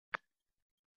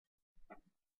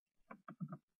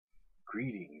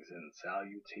Greetings and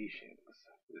salutations.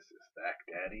 This is Fact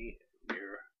Daddy.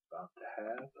 We're about to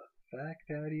have a Fact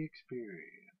Daddy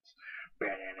experience.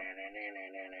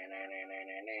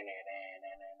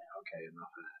 Okay,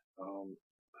 enough of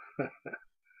that.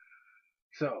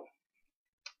 So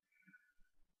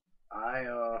I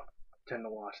tend to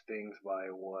watch things by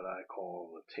what I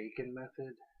call the Taken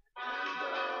method,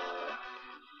 and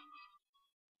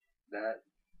that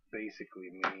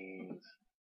basically means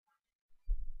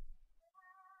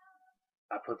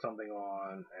I put something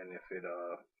on, and if it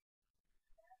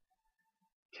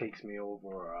takes me over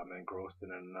or I'm engrossed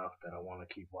in it enough that I want to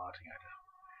keep watching, I just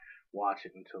watch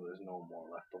it until there's no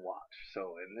more left to watch.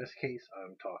 So in this case,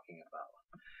 I'm talking about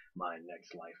My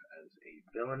Next Life as a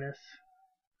Villainess,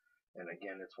 and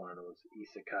again, it's one of those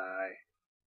isekai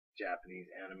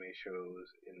Japanese anime shows.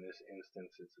 In this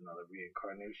instance, it's another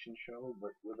reincarnation show,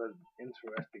 but with an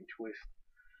interesting twist,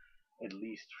 at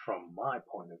least from my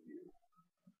point of view.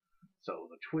 So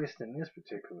the twist in this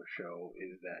particular show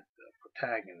is that the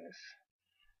protagonist,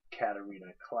 Katarina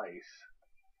Kleiss,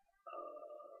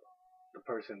 the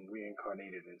person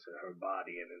reincarnated into her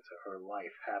body and into her life,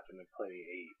 happened to play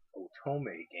a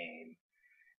otome game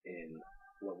in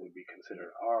what would be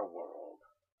considered our world,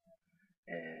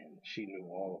 and she knew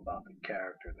all about the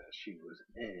character that she was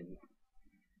in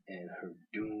and her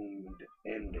doomed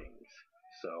endings.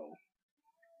 So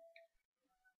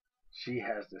she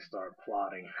has to start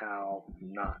plotting how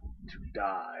not to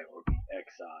die or be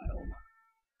exiled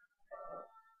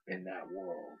in that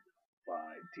world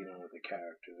by dealing with the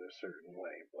characters a certain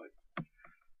way. But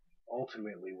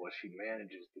ultimately, what she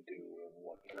manages to do is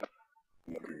what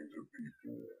looking to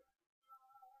people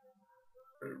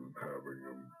and having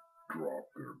them drop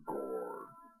their guard,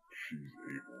 she's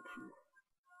able to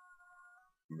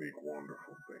make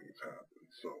wonderful things happen.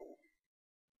 So,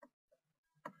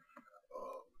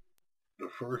 the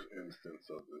first instance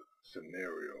of the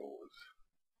scenario is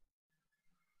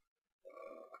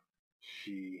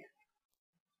she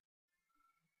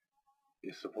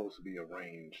is supposed to be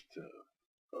arranged to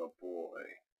a boy,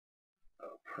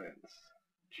 Prince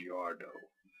Giardo,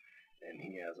 and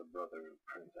he has a brother,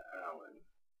 Prince Alan,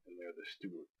 and they're the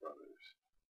Stewart brothers.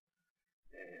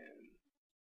 And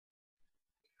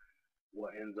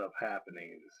what ends up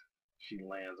happening is she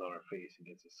lands on her face and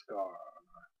gets a scar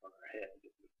on her head.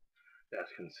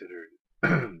 That's considered,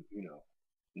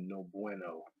 no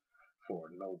bueno for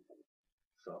a noble.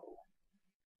 So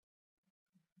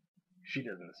she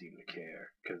doesn't seem to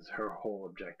care because her whole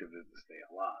objective is to stay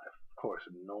alive. Of course,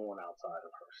 no one outside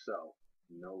of herself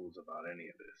knows about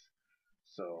any of this.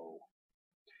 So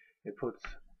it puts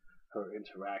her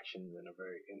interactions in a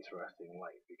very interesting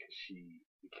light because she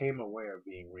became aware of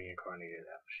being reincarnated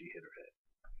after she hit her head.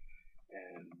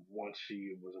 And once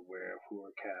she was aware of who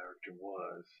her character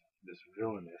was, this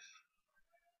villainess,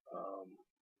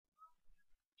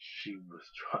 she was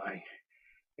trying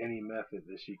any method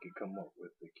that she could come up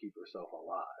with to keep herself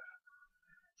alive.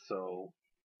 So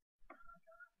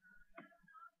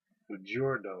with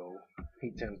Giordo,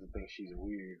 he tends to think she's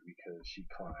weird because she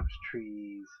climbs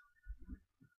trees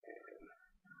and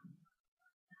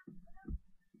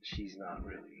she's not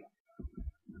really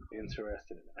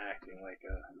interested in acting like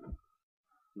a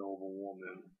noble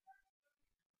woman.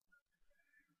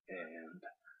 And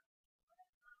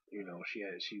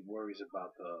she worries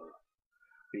about the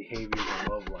behaviors and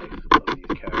love life of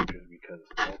these characters because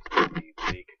ultimately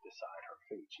they could decide her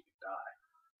fate. She could die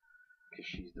because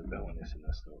she's the villainess in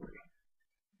the story.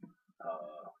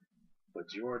 But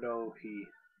Giordo,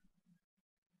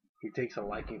 he takes a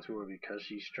liking to her because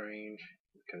she's strange,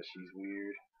 because she's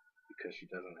weird, because she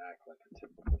doesn't act like a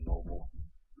typical noble.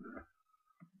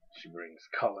 She brings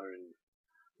color and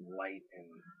light and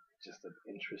just an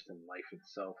interest in life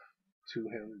itself to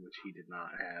him, which he did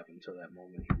not have until that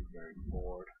moment. He was very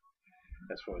bored.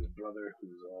 As for his brother,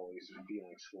 who's always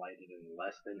feeling slighted and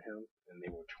less than him, and they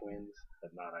were twins,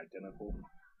 but not identical,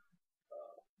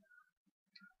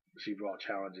 she brought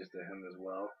challenges to him as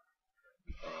well.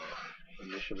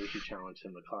 Initially, she challenged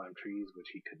him to climb trees, which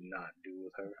he could not do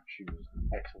with her. She was an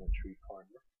excellent tree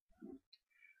climber.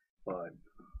 But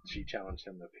she challenged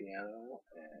him to piano,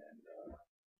 and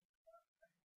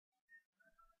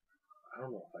I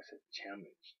don't know if I said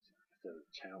challenged instead of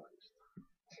challenged.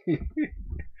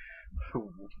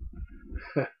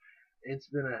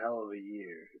 It's been a hell of a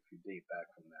year if you date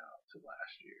back from now to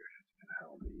last year. It's been a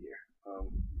hell of a year.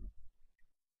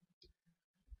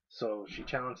 So she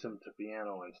challenged him to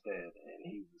piano instead, and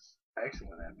he was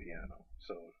excellent at piano.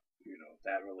 So,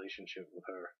 that relationship with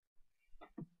her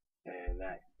and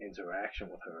that interaction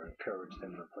with her encouraged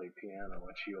him to play piano.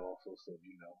 And she also said,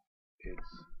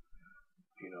 it's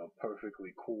perfectly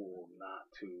cool not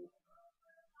to,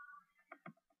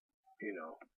 you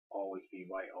know, always be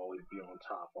right, always be on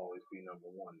top, always be number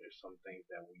one. There's some things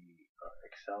that we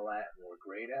excel at and we're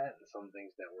great at, and some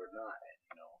things that we're not.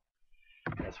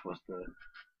 And that's what's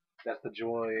that's the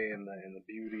joy and the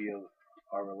beauty of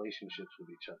our relationships with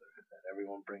each other. Is that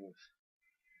everyone brings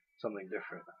something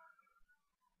different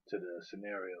to the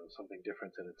scenario, something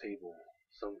different to the table,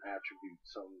 some attribute,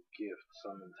 some gift,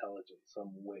 some intelligence,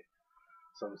 some wit,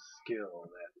 some skill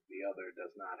that the other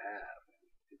does not have.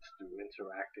 It's through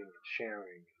interacting and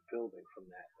sharing and building from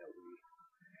that that we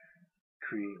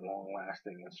create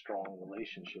long-lasting and strong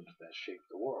relationships that shape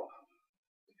the world.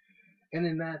 And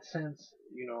in that sense,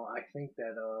 I think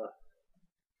that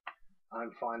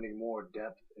I'm finding more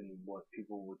depth in what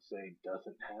people would say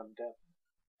doesn't have depth.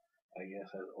 I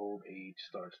guess as old age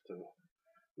starts to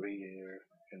rear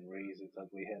and raise its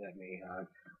ugly head at me,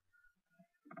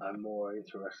 I'm more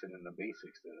interested in the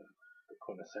basics, the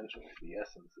quintessentials, the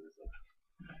essences of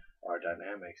our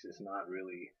dynamics. It's not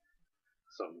really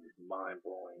some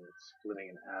mind-blowing splitting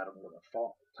an atom with a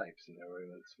fault type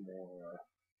scenario. It's more,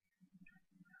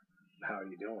 how are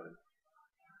you doing?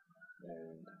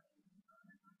 And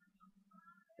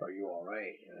are you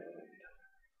alright? And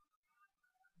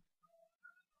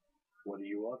what are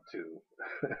you up to?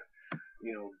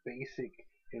 Basic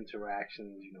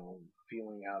interactions,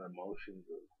 feeling out emotions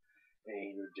of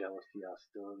anger, jealousy,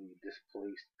 hostility,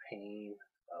 displaced pain.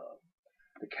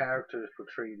 The character is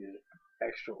portrayed as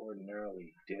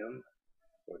extraordinarily dim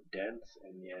or dense,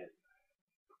 and yet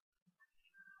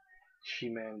she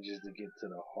manages to get to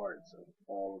the hearts of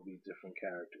all of these different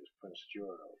characters. Prince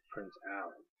Giorno, Prince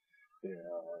Alan.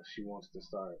 She wants to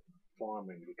start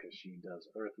farming because she does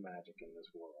earth magic in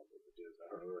this world.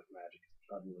 Her earth magic is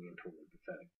utterly and totally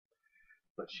pathetic.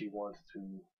 But she wants to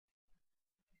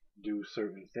do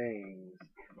certain things.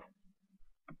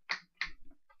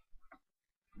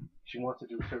 She wants to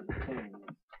do certain things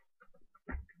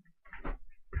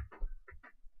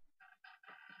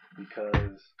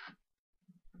because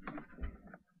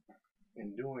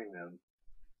in doing them,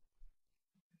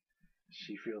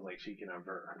 she feels like she can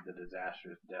avert the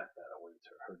disastrous death that awaits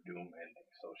her, her doom ending.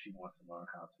 So she wants to learn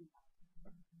how to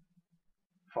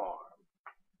farm.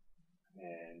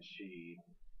 And she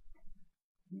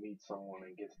meets someone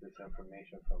and gets this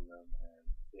information from them, and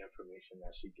the information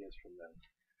that she gets from them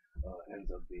ends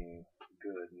up being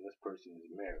good, and this person is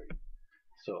Mary.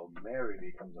 So Mary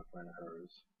becomes a friend of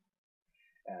hers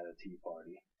at a tea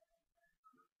party,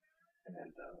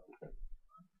 and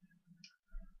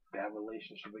that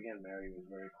relationship again. Mary was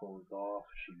very closed off.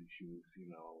 She was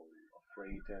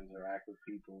afraid to interact with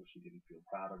people. She didn't feel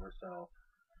proud of herself.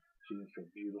 She didn't feel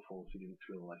beautiful. She didn't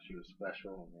feel like she was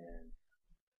special. And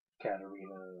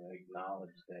Katerina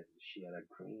acknowledged that she had a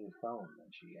green thumb,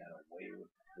 and she had a way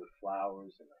with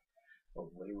flowers, and a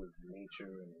way with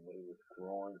nature, and a way with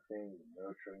growing things and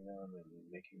nurturing them and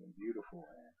making them beautiful.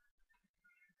 And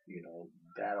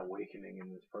that awakening in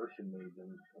this person made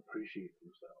them appreciate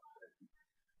themselves.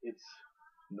 It's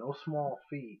no small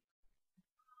feat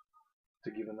to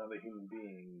give another human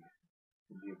being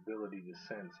the ability to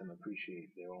sense and appreciate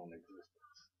their own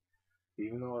existence.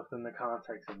 Even though it's in the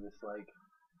context of this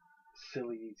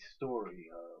silly story.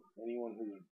 Anyone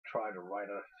who's tried to write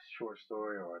a short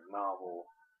story or a novel,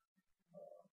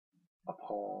 a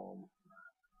poem,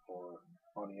 or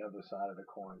on the other side of the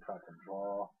coin try to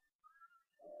draw,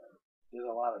 there's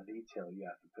a lot of detail you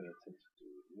have to pay attention to.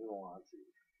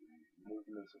 Nuances,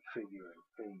 movements of figure and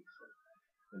face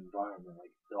and environment.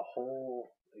 Like the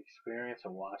whole experience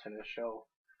of watching this show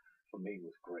for me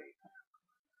was great.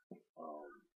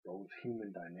 Those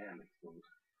human dynamics, those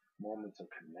moments of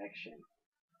connection,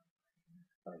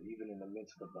 even in the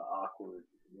midst of the awkward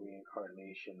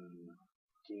reincarnation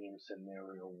game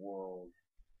scenario world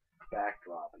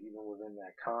backdrop, even within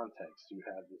that context, you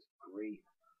have this great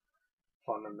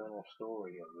fundamental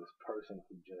story of this person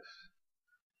who just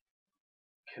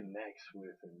connects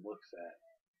with and looks at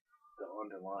the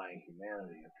underlying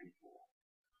humanity of people.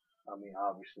 I mean,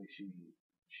 obviously she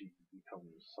becomes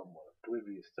somewhat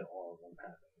oblivious to all of them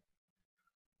having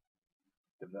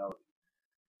developed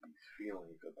these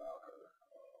feelings about her.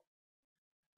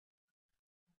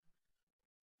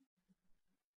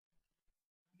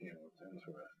 It's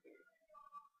interesting.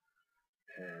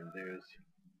 And there's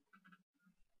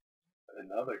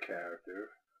another character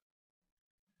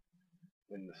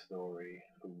in the story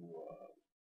who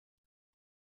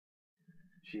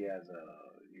she has a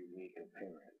unique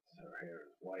appearance. Her hair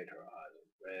is white, her eyes are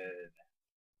red.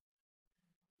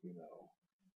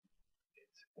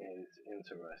 It's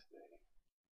interesting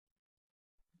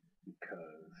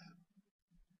because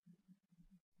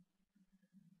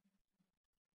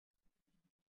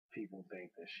people think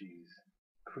that she's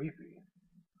creepy,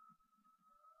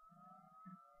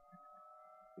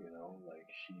 like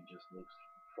she just looks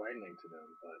frightening to them,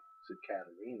 but to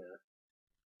Katarina,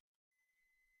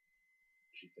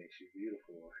 she thinks she's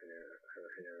beautiful. Her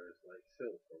hair is like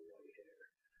silk, her white hair.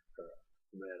 Her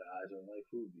red eyes are like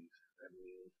rubies. I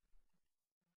mean,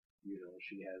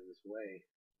 she has this way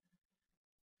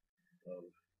of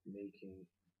making,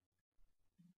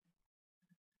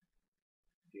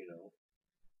 you know,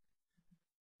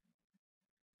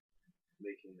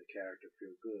 making the character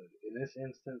feel good. In this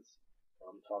instance,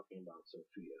 I'm talking about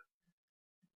Sophia.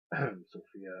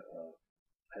 Sophia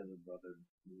has a brother,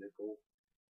 Nickel,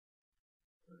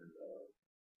 and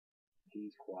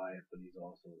he's quiet, but he's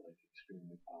also like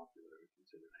extremely popular,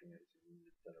 considered handsome,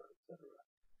 etc., etc.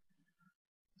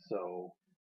 So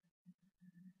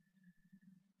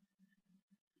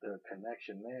the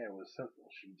connection there was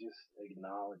simple. She just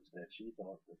acknowledged that she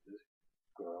thought that this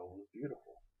girl was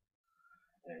beautiful.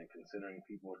 And considering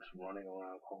people are just running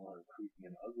around calling her creepy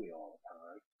and ugly all the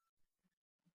time,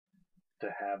 to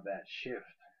have that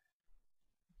shift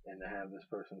and to have this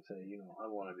person say, I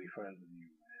want to be friends with you,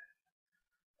 man.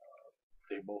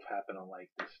 They both happen to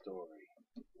like this story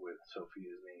with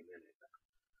Sophia's name in it.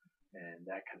 And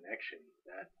that connection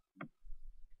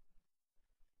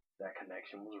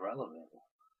was relevant,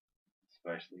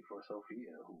 especially for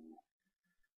Sophia, who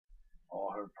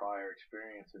all her prior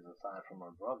experiences aside from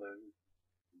her brother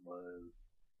was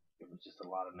just a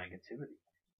lot of negativity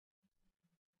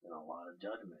and a lot of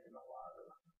judgment and a lot of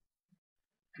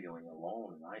feeling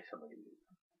alone and isolated.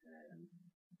 And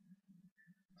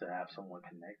to have someone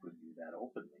connect with you that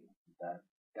openly,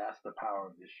 that's the power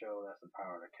of this show, that's the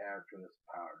power of the character, that's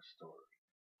the power of the story.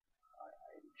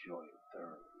 I enjoy it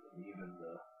thoroughly. And even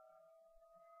the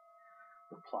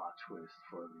plot twist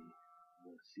for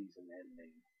the season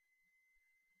ending,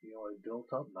 it built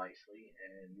up nicely,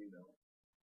 and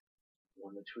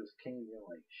when the twist came, you're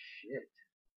like, shit.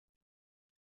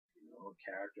 A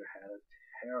character had a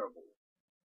terrible,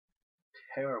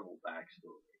 terrible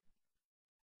backstory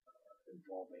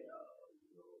involving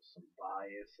some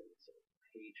bias and some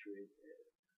hatred, and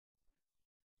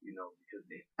because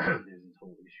there's this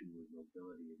whole issue with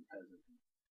nobility and peasantry.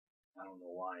 I don't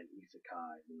know why in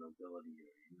isekai the nobility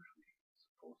are usually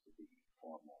supposed to be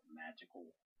far more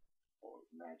magical or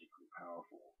magically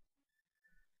powerful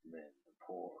than the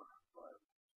poor, but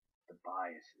the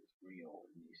bias is real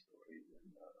in these stories,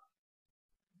 and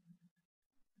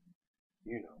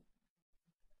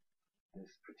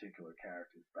this particular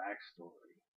character's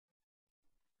backstory,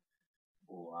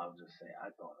 well, I'll just say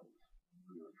I thought it was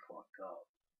really fucked up.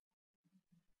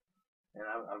 And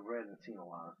I've read and seen a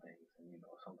lot of things, and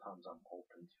sometimes I'm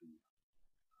open to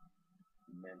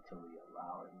mentally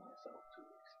allowing myself to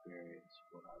experience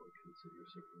what I would consider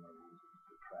certain levels of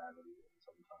depravity, and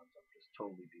sometimes I'm just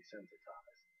totally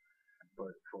desensitized.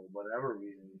 But for whatever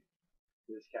reason,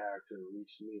 this character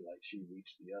reached me like she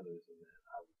reached the others, and that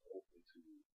I was open to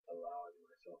allowing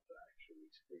myself to actually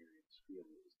experience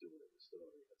feelings doing the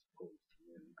story as opposed to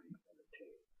really being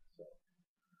entertained. So,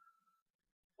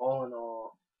 all in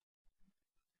all,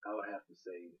 I would have to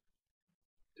say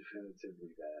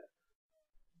definitively that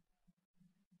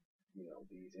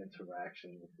these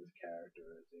interactions with this character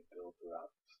as they build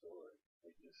throughout the story,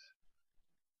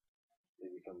 they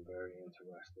become very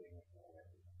interesting,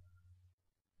 and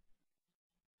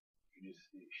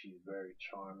she's very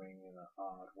charming in an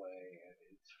odd way, and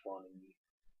it's funny,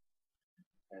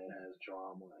 and it has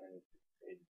drama,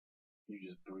 and you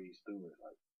just breeze through it.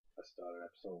 Like, I started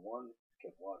episode 1,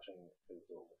 kept watching, it was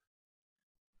over.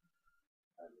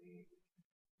 I mean,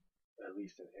 at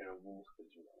least in intervals, because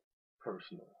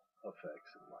personal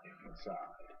effects in life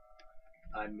aside,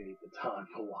 I made the time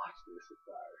to watch this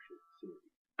entire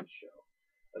series, this show.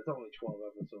 That's only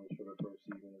 12 episodes for the first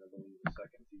season, and I believe the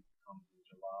second season comes in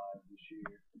July of this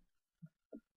year.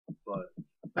 But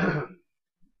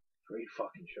great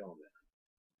fucking show, man.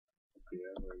 If you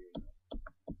ever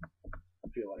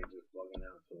feel like just bugging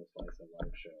out to a slice of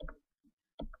life show,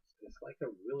 it's like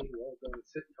a really well done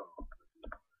sitcom, to be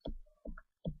honest.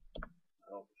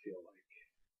 I don't feel like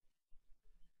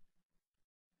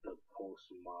the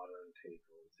postmodern take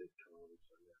on sitcoms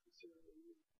are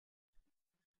necessarily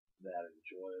that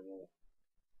enjoyable.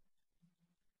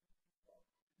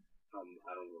 I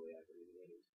don't really have any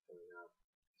names to point out.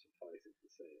 Suffice it to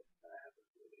say, I haven't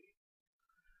really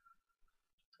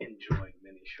enjoyed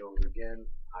many shows again.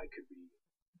 I could be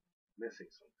missing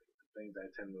something. The things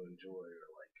I tend to enjoy are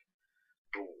like,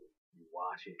 boom, you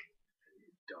watch it and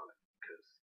you're done because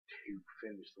you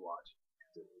finished watching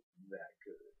because it was that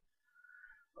good.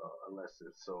 Unless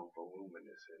it's so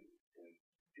voluminous and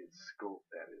its scope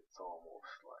that it's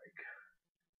almost like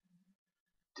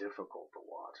difficult to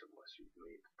watch unless you've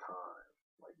made the time.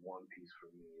 Like One Piece for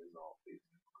me is always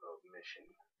a mission.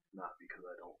 Not because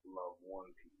I don't love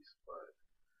One Piece, but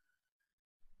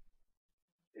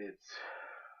it's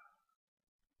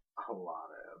a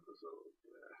lot of episodes,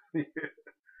 man.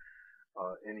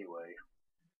 Anyway,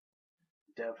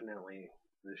 definitely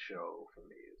the show for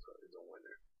me is a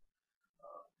winner.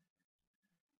 Uh,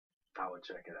 I would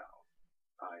check it out.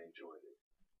 I enjoyed it.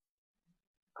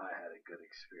 I had a good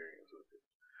experience with it.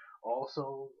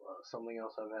 Also, something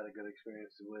else I've had a good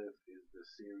experience with is the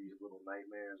series Little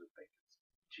Nightmares. I think it's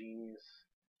genius.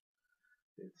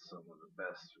 It's some of the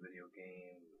best video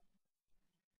game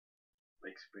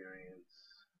experience.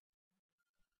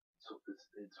 So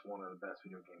it's one of the best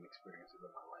video game experiences of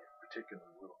my life,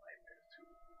 particularly Little Nightmares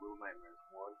 2. Little Nightmares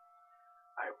 1,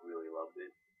 I really loved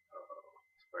it,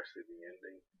 especially the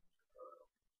ending. Uh,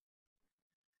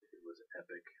 it was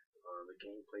epic. The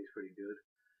gameplay's pretty good.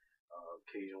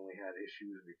 Occasionally had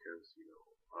issues because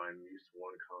I'm used to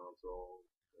one console,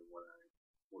 and when I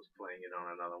was playing it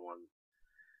on another one,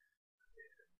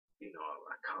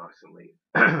 I constantly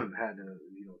had to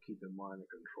keep in mind the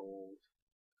controls.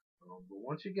 But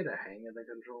once you get a hang of the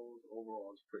controls,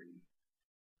 overall it's pretty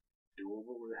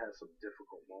doable. It has some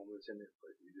difficult moments in it,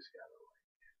 but you just gotta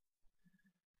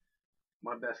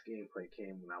my best gameplay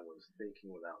came when I was thinking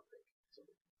without thinking. So,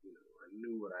 I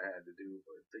knew what I had to do,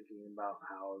 but thinking about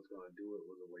how I was going to do it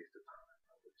was a waste of time.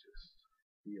 I would just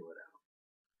feel it out.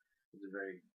 It's a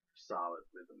very solid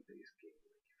rhythm-based game.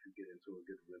 Like if you get into a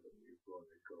good rhythm, you're going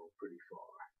to go pretty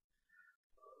far.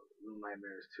 Little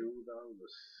Nightmares 2, though,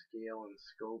 the scale and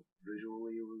scope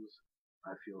visually was,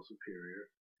 I feel, superior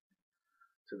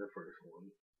to the first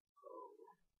one.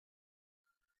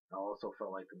 I also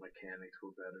felt like the mechanics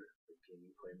were better. The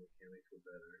gameplay mechanics were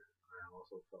better. I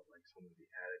also felt like some of the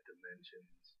added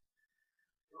dimensions,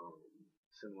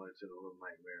 similar to the Little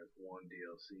Nightmares 1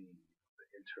 DLC, the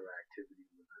interactivity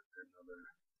with another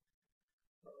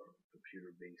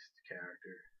computer-based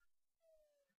character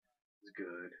is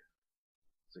good.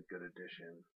 It's a good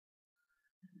addition.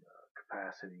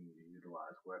 Capacity to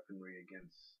utilize weaponry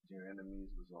against your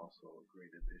enemies was also a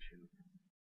great addition.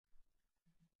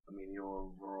 I mean, the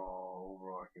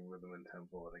overarching rhythm and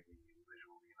tempo of the game,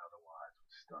 visually and otherwise,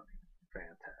 was stunning.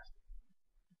 Fantastic.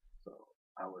 So,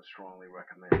 I would strongly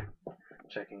recommend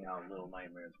checking out Little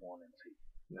Nightmares 1 and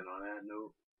 2. And on that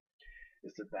note,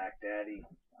 it's the Back Daddy.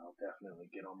 I'll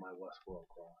definitely get on my Westworld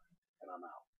crawl. And I'm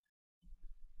out.